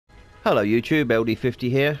Hello YouTube, LD50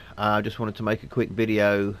 here. I just wanted to make a quick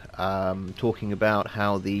video talking about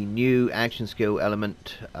how the new action skill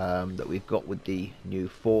element that we've got with the new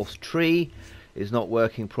force tree is not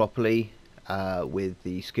working properly with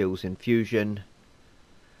the skills Infusion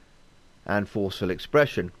and Forcefull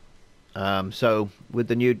Expression. So with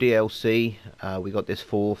the new DLC we got this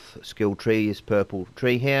fourth skill tree, this purple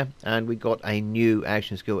tree here, and we got a new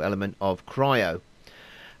action skill element of cryo.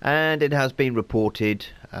 And it has been reported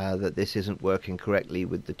that this isn't working correctly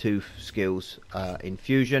with the two skills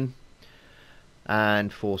Infusion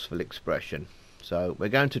and Forcefull Expression. So we're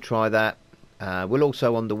going to try that. We'll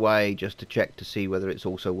also on the way just to check to see whether it's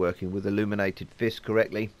also working with Illuminated Fist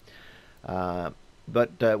correctly. But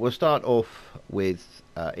we'll start off with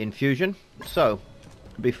Infusion. So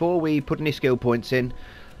before we put any skill points in,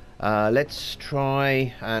 let's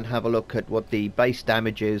try and have a look at what the base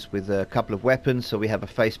damage is with a couple of weapons. So we have a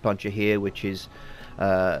Facepuncher here, which is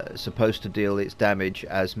supposed to deal its damage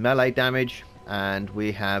as melee damage, and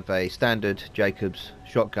we have a standard Jacobs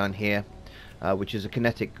shotgun here, which is a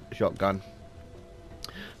kinetic shotgun.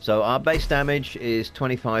 So our base damage is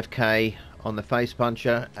 25k on the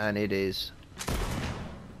Facepuncher, and it is,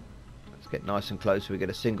 let's get nice and close so we get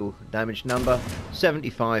a single damage number,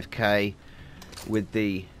 75k with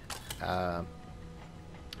the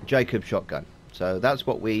Jacob shotgun. So that's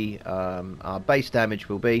what our base damage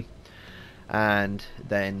will be. And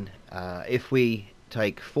then if we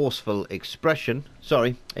take Forcefull Expression,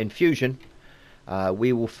 Infusion,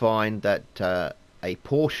 we will find that a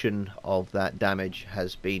portion of that damage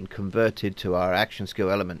has been converted to our action skill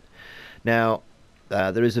element. Now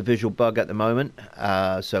there is a visual bug at the moment,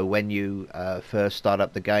 so when you first start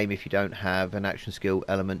up the game, if you don't have an action skill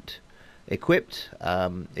element equipped,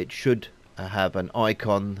 it should have an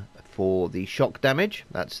icon for the shock damage.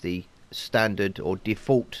 That's the standard or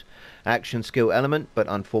default action skill element, but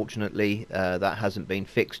unfortunately that hasn't been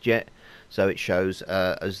fixed yet, so it shows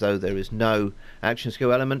as though there is no action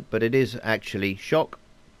skill element, but it is actually shock.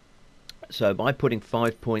 So by putting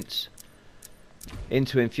 5 points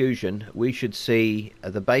into Infusion, we should see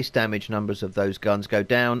the base damage numbers of those guns go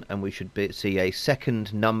down, and we should see a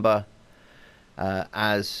second number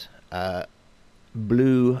as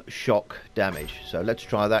blue shock damage. So let's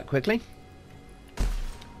try that quickly.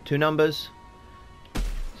 Two numbers.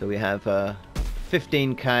 So we have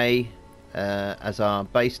 15k as our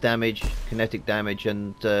base damage, kinetic damage,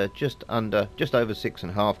 and just over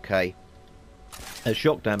 6.5k as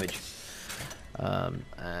shock damage.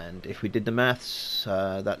 And if we did the maths,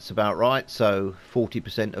 that's about right. So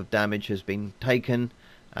 40% of damage has been taken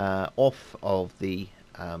off of the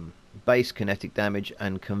base kinetic damage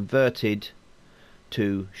and converted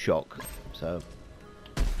to shock. So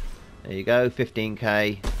there you go,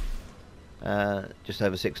 15k, just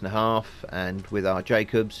over 6.5, and with our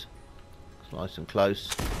Jacobs, nice and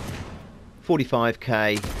close,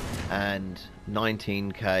 45k and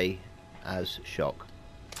 19k as shock.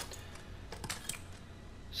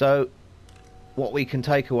 So what we can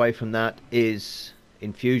take away from that is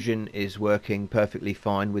Infusion is working perfectly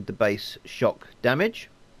fine with the base shock damage.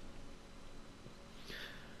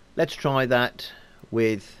 Let's try that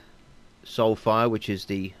with Soulfire, which is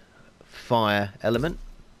the fire element,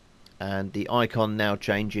 and the icon now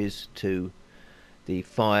changes to the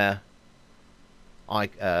fire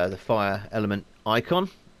element icon.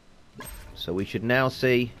 So we should now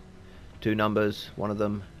see two numbers, one of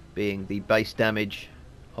them being the base damage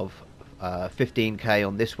of 15k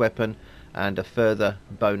on this weapon, and a further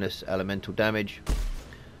bonus elemental damage,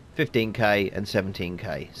 15k and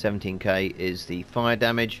 17k. 17k is the fire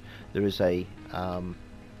damage. There is a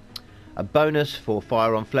bonus for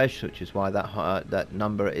fire on flesh, which is why that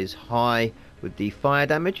number is high with the fire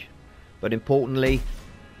damage. But importantly,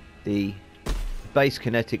 the base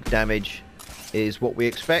kinetic damage is what we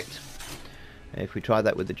expect. If we try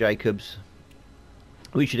that with the Jacobs,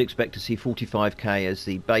 we should expect to see 45k as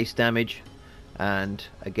the base damage, and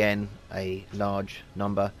again a large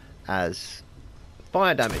number as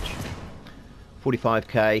fire damage.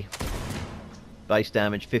 45k base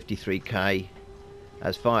damage, 53k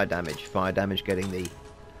as fire damage. Fire damage getting the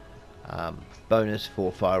bonus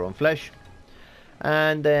for fire on flesh.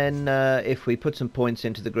 And then if we put some points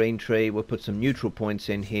into the green tree, we'll put some neutral points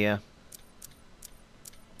in here.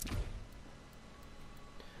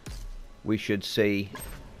 We should see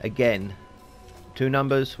again two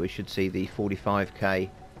numbers. We should see the 45k,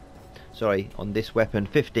 on this weapon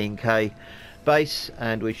 15k base,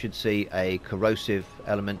 and we should see a corrosive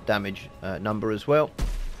element damage number as well,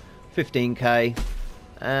 15k,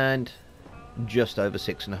 and just over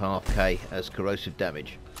 6.5k as corrosive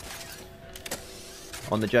damage.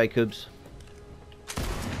 On the Jacobs,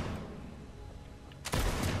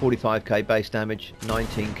 45k base damage,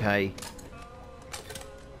 19k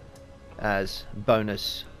as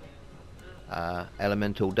bonus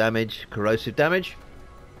elemental damage, corrosive damage.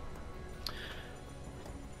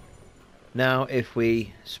 Now if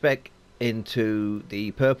we spec into the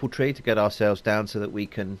purple tree to get ourselves down so that we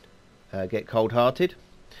can get cold-hearted,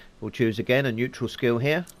 we'll choose again a neutral skill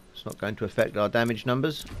here. It's not going to affect our damage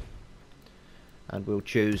numbers, and we'll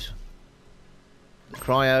choose the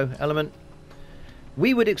cryo element.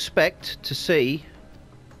 We would expect to see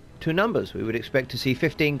two numbers. We would expect to see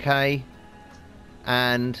 15k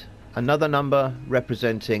and another number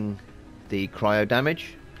representing the cryo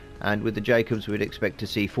damage, and with the Jacobs we'd expect to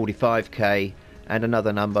see 45k and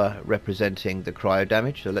another number representing the cryo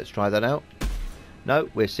damage. So let's try that out. No,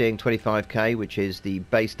 we're seeing 25k, which is the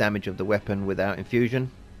base damage of the weapon without infusion,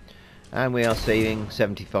 and we are seeing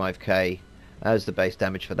 75k as the base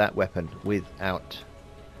damage for that weapon without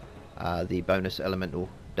the bonus elemental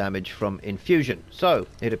damage from infusion. So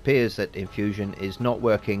it appears that infusion is not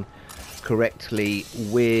working correctly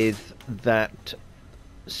with that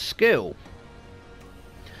skill.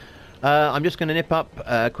 I'm just going to nip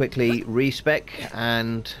up quickly, respec,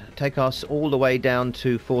 and take us all the way down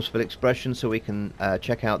to Forcefull Expression so we can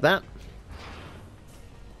check out that.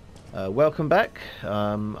 Welcome back.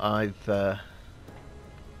 I've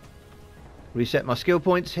reset my skill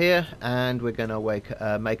points here, and we're going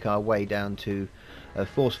to make our way down to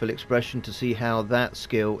Forcefull Expression to see how that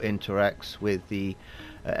skill interacts with the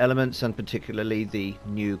elements, and particularly the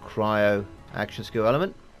new cryo action skill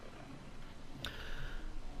element.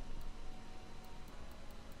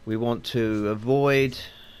 We want to avoid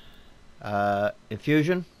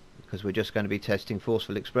infusion because we're just going to be testing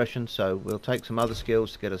Forcefull Expression, so we'll take some other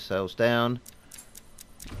skills to get ourselves down.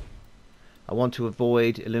 I want to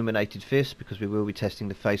avoid Illuminated Fist because we will be testing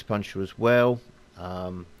the Facepuncher as well,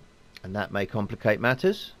 and that may complicate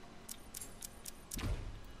matters.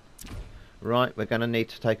 Right, we're going to need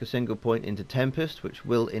to take a single point into Tempest, which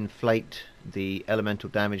will inflate the elemental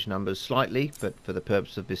damage numbers slightly, but for the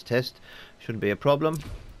purpose of this test shouldn't be a problem.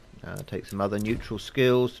 Take some other neutral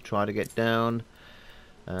skills to try to get down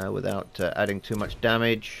without adding too much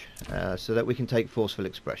damage, so that we can take Forcefull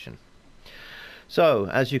Expression. So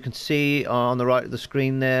as you can see on the right of the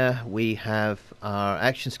screen there, we have our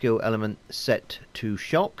action skill element set to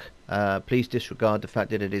shock. Please disregard the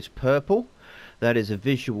fact that it is purple. That is a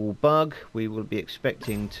visual bug. We will be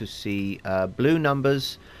expecting to see blue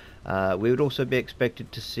numbers. We would also be expecting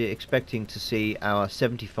to see our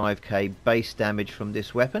 75k base damage from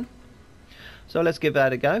this weapon. So let's give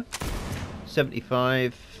that a go.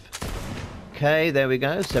 75k, there we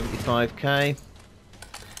go, 75k,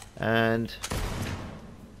 and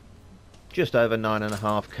just over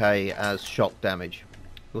 9.5k as shock damage.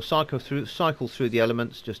 We'll cycle through the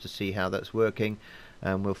elements just to see how that's working,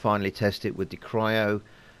 and we'll finally test it with the cryo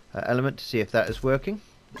element to see if that is working.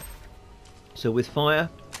 So with fire,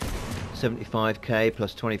 75k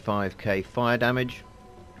plus 25k fire damage.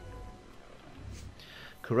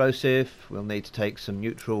 Corrosive, we'll need to take some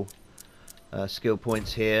neutral skill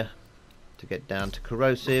points here to get down to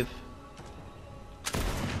corrosive.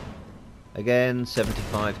 Again,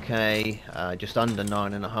 75k, just under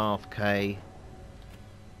 9.5k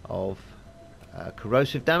of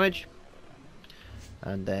corrosive damage,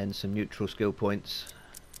 and then some neutral skill points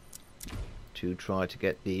to try to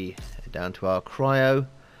get down to our cryo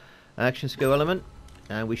action skill element,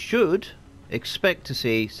 and we should expect to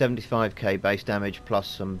see 75k base damage plus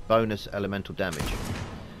some bonus elemental damage.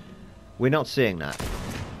 We're not seeing that,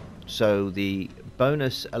 so the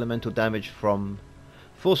bonus elemental damage from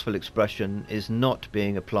Forcefull Expression is not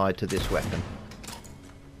being applied to this weapon.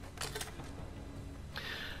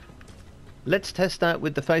 Let's test that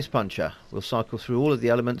with the Facepuncher. We'll cycle through all of the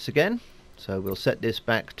elements again. So we'll set this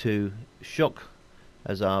back to shock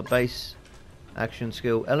as our base action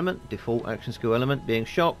skill element, default action skill element being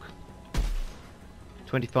shock.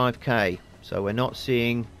 25k, so we're not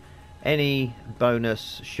seeing any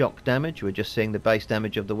bonus shock damage, we're just seeing the base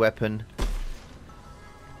damage of the weapon.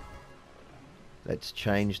 Let's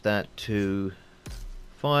change that to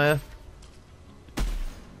fire.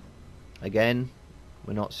 Again,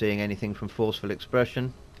 we're not seeing anything from Forcefull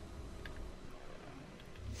Expression.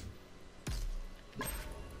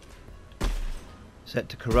 Set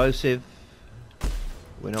to corrosive,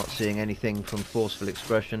 we're not seeing anything from Forcefull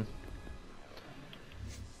Expression.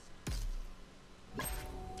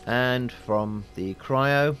 And from the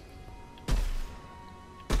cryo,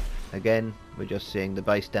 again we're just seeing the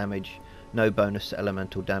base damage, no bonus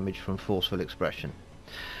elemental damage from Forcefull Expression.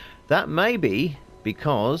 That may be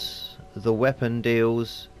because the weapon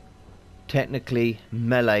deals technically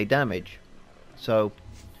melee damage, so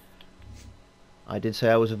I did say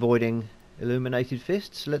I was avoiding illuminated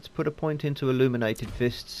fists. Let's put a point into illuminated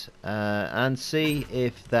fists and see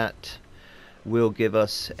if that will give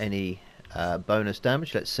us any bonus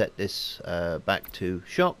damage. Let's set this back to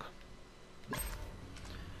shock.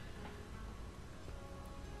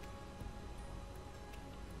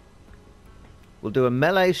 We'll do a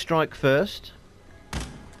melee strike first.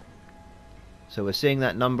 So we're seeing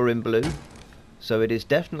that number in blue. So it is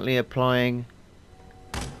definitely applying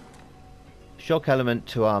shock element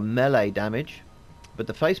to our melee damage, but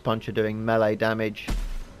the Facepuncher doing melee damage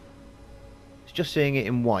is just seeing it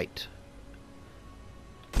in white.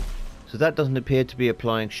 So that doesn't appear to be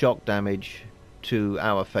applying shock damage to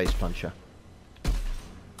our Facepuncher.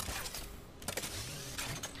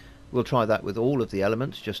 We'll try that with all of the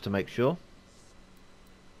elements just to make sure.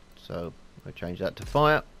 So we'll change that to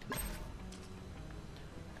fire.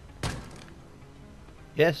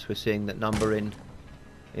 Yes, we're seeing that number in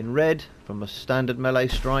red from a standard melee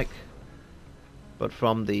strike, but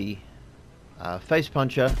from the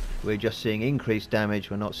Facepuncher we're just seeing increased damage.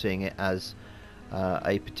 We're not seeing it as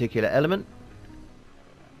a particular element.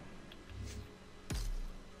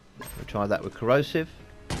 We'll try that with corrosive.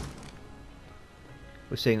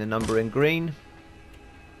 We're seeing the number in green.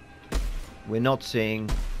 We're not seeing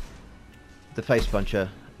the Facepuncher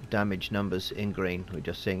damage numbers in green. We're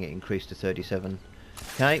just seeing it increase to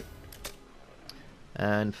 37k.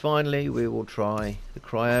 And finally we will try the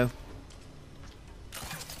cryo.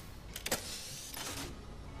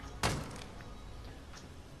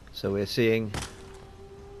 So we're seeing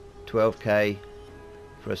 12k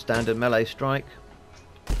for a standard melee strike,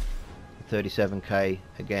 37k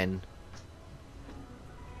again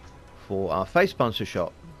for our Facepuncher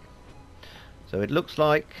shot. So it looks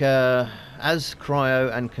like as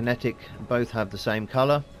cryo and kinetic both have the same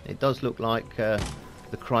colour, it does look like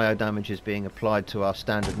the cryo damage is being applied to our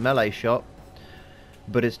standard melee shot,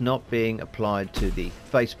 but it's not being applied to the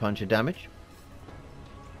Facepuncher damage.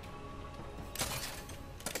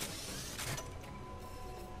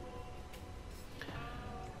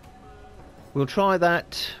 We'll try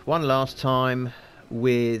that one last time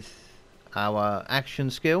with our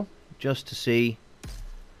action skill, just to see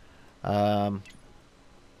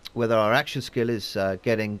whether our action skill is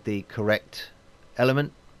getting the correct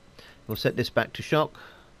element. We'll set this back to shock.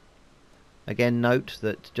 Again, note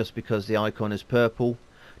that just because the icon is purple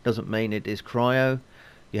doesn't mean it is cryo.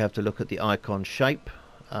 You have to look at the icon shape.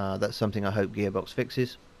 That's something I hope Gearbox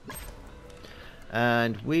fixes.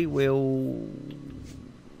 And we'll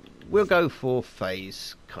go for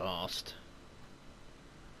Phasecast.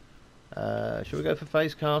 Shall we go for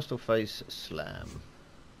Phasecast or Face Slam?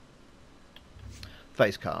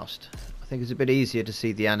 Phasecast. I think it's a bit easier to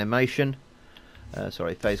see the animation.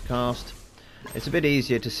 Sorry, Phasecast. It's a bit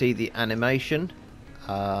easier to see the animation,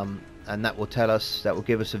 and that will tell us, that will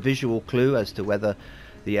give us a visual clue as to whether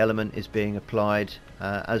the element is being applied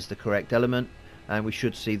as the correct element, and we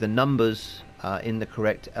should see the numbers in the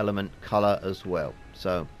correct element color as well.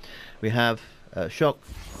 So we have shock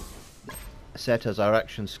set as our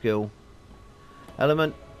action skill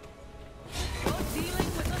element,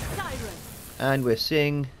 and we're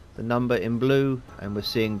seeing the number in blue, and we're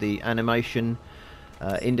seeing the animation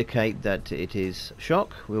indicate that it is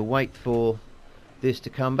shock. We'll wait for this to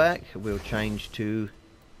come back. We'll change to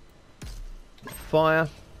fire,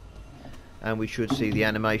 and we should see the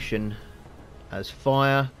animation as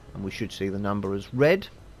fire, and we should see the number as red.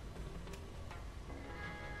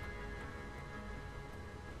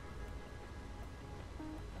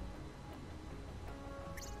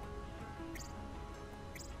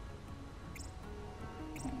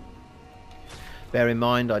 Bear in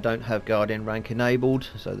mind I don't have Guardian rank enabled,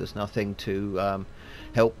 so there's nothing to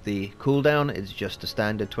help the cooldown. It's just a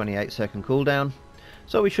standard 28-second cooldown.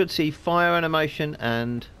 So we should see fire animation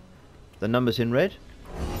and the numbers in red.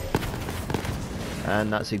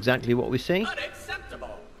 And that's exactly what we see.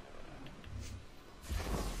 Unacceptable.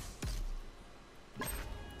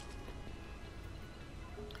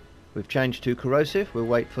 We've changed to corrosive. We'll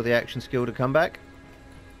wait for the action skill to come back.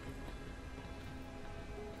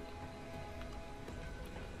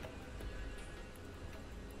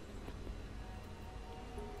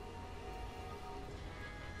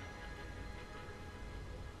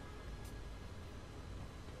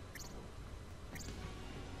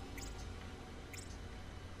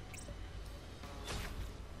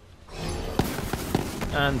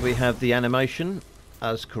 And we have the animation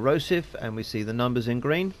as corrosive, and we see the numbers in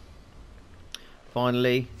green.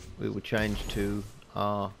 Finally, we will change to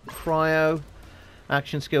our cryo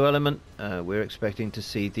action skill element. We're expecting to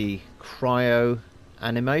see the cryo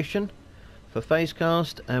animation for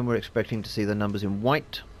Phasecast, and we're expecting to see the numbers in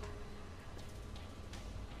white.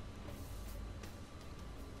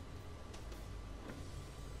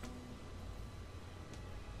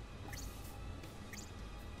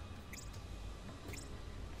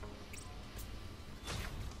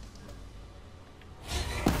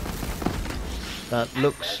 That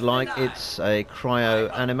looks like it's a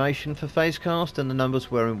cryo animation for Phasecast, and the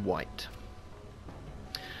numbers were in white.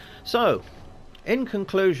 So, in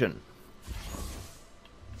conclusion,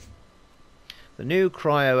 the new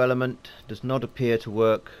cryo element does not appear to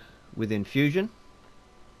work with Infusion,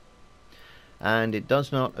 and it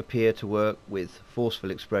does not appear to work with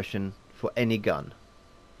Forceful Expression for any gun.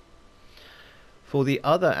 For the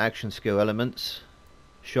other action skill elements,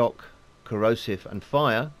 Shock, Corrosive and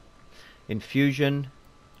Fire, Infusion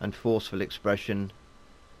and Forceful Expression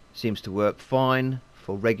seems to work fine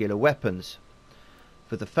for regular weapons.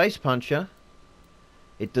 For the Facepuncher,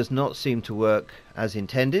 it does not seem to work as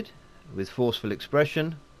intended with Forceful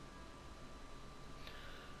Expression.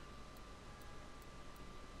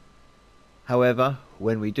 However,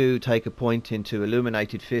 when we do take a point into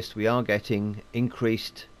Illuminated Fist, we are getting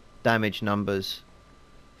increased damage numbers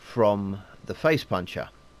from the Facepuncher.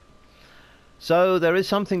 So there is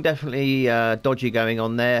something definitely dodgy going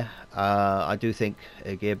on there. I do think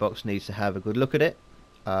Gearbox needs to have a good look at it.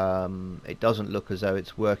 It doesn't look as though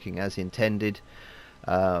it's working as intended.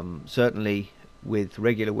 Certainly with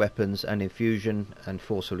regular weapons and Infusion and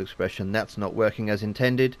Forceful Expression, that's not working as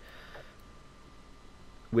intended.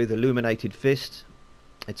 With Illuminated Fist,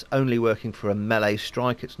 it's only working for a melee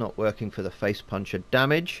strike. It's not working for the Facepuncher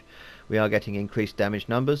damage. We are getting increased damage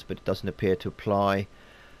numbers, but it doesn't appear to apply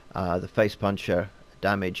the Facepuncher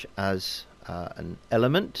damage as an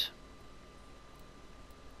element.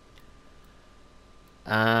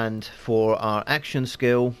 And for our action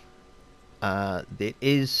skill, it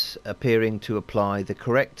is appearing to apply the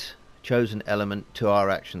correct chosen element to our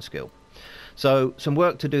action skill. So some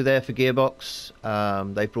work to do there for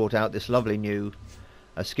Gearbox. They've brought out this lovely new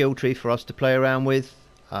skill tree for us to play around with.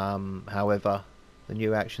 However, the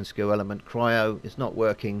new action skill element cryo is not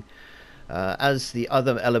working as the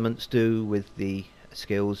other elements do with the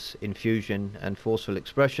skills Infusion and Forceful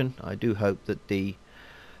Expression. I do hope that the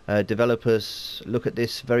developers look at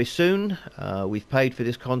this very soon. We've paid for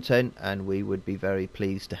this content and we would be very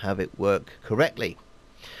pleased to have it work correctly.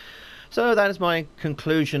 So that is my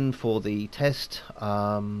conclusion for the test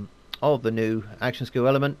of the new action skill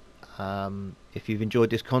element. If you've enjoyed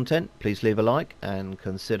this content, please leave a like and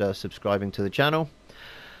consider subscribing to the channel.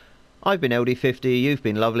 I've been LD50, you've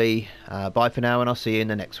been lovely. Bye for now, and I'll see you in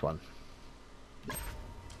the next one.